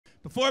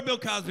Before Bill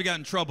Cosby got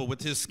in trouble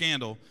with his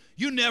scandal,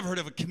 you never heard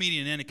of a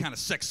comedian in any kind of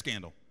sex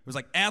scandal. It was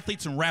like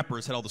athletes and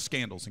rappers had all the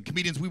scandals, and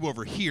comedians, we were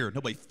over here.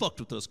 Nobody fucked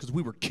with us because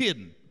we were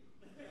kidding.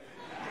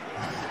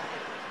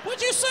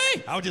 What'd you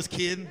say? I was just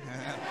kidding.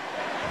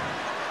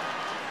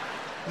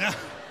 Now,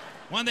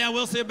 one thing I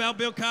will say about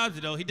Bill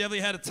Cosby, though, he definitely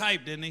had a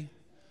type, didn't he?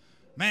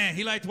 Man,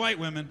 he liked white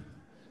women.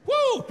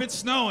 Woo! If it's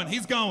snowing,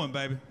 he's going,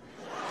 baby.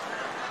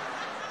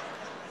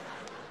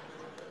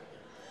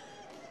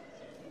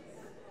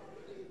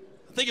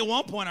 I think at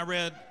one point I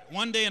read,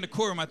 one day in the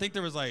courtroom, I think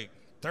there was like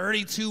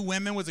 32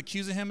 women was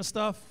accusing him of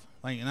stuff.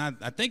 Like, and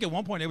I think at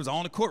one point it was all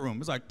in the courtroom. It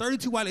was like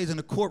 32 white ladies in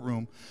the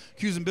courtroom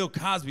accusing Bill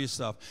Cosby of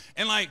stuff.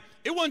 And like,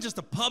 it wasn't just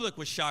the public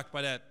was shocked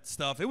by that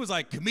stuff. It was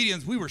like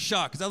comedians, we were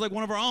shocked, because that was like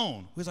one of our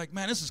own. We was like,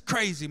 man, this is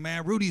crazy,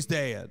 man. Rudy's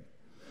dad.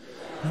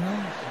 You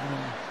know?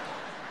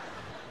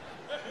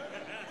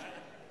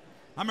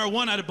 I remember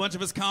one night a bunch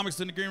of us comics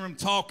in the green room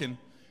talking,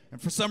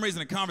 and for some reason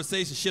the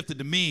conversation shifted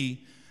to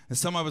me, and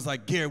somebody was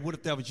like, Gary, what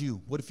if that was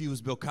you? What if you was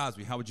Bill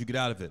Cosby? How would you get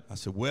out of it? I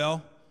said,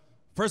 well,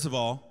 first of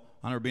all,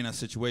 I'll never be in that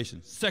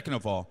situation. Second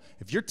of all,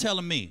 if you're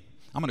telling me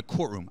I'm in a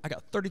courtroom, I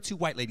got 32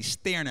 white ladies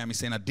staring at me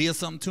saying I did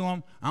something to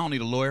them, I don't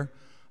need a lawyer.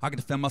 I can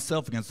defend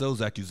myself against those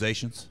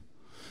accusations.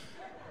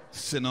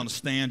 Sitting on the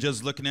stand,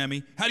 just looking at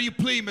me. How do you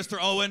plead, Mr.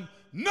 Owen?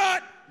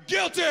 Not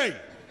guilty!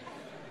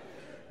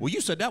 Well, you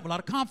said that with a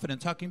lot of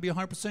confidence. How can you be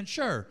 100%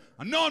 sure?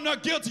 I know I'm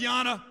not guilty, Your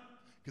Honor,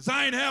 because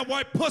I ain't had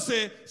white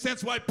pussy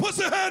since white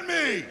pussy had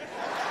me.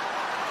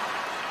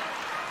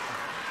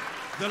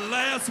 The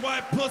last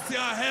white pussy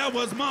I had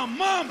was my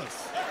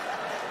mama's.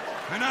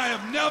 And I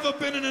have never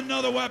been in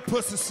another white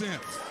pussy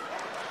since.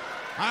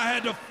 I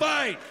had to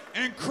fight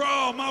and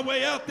crawl my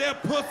way out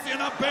that pussy,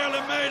 and I barely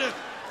made it.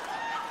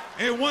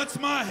 And once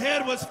my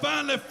head was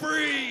finally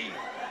free,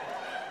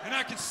 and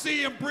I could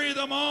see and breathe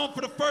them on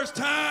for the first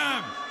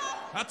time,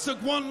 I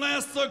took one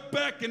last look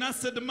back, and I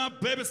said to my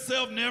baby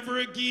self, never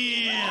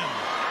again.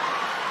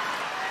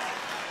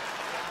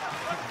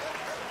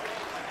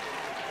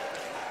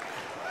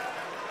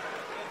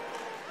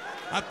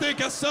 I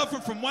think I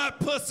suffered from white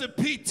pussy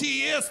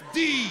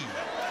PTSD.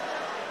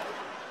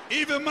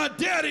 Even my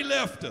daddy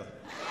left her.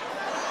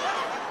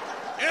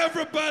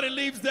 Everybody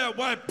leaves that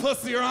white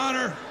pussy, Your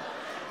Honor.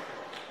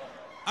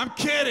 I'm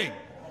kidding.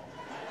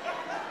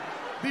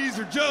 These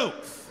are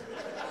jokes.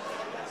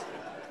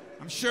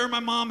 I'm sure my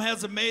mom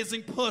has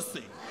amazing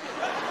pussy.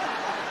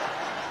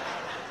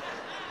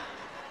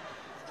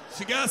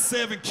 She got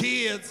 7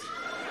 kids,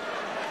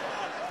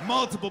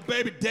 multiple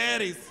baby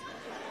daddies.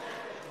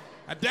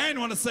 I dang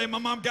want to say my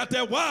mom got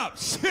that W.A.P.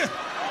 Shit.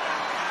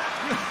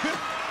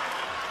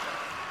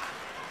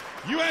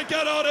 You ain't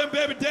got all them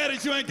baby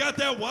daddies, you ain't got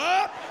that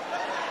W.A.P.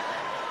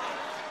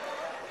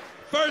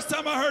 First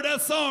time I heard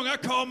that song, I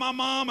called my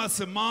mom. I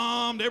said,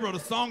 Mom, they wrote a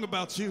song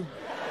about you.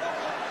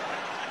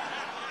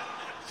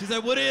 She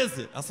said, what is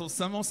it? I said,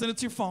 son, I'm gonna send it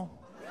to your phone.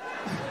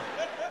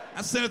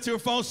 I sent it to her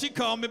phone, she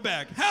called me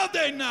back. How'd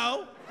they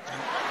know?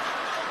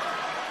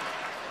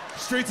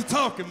 Streets are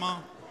talking,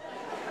 Mom.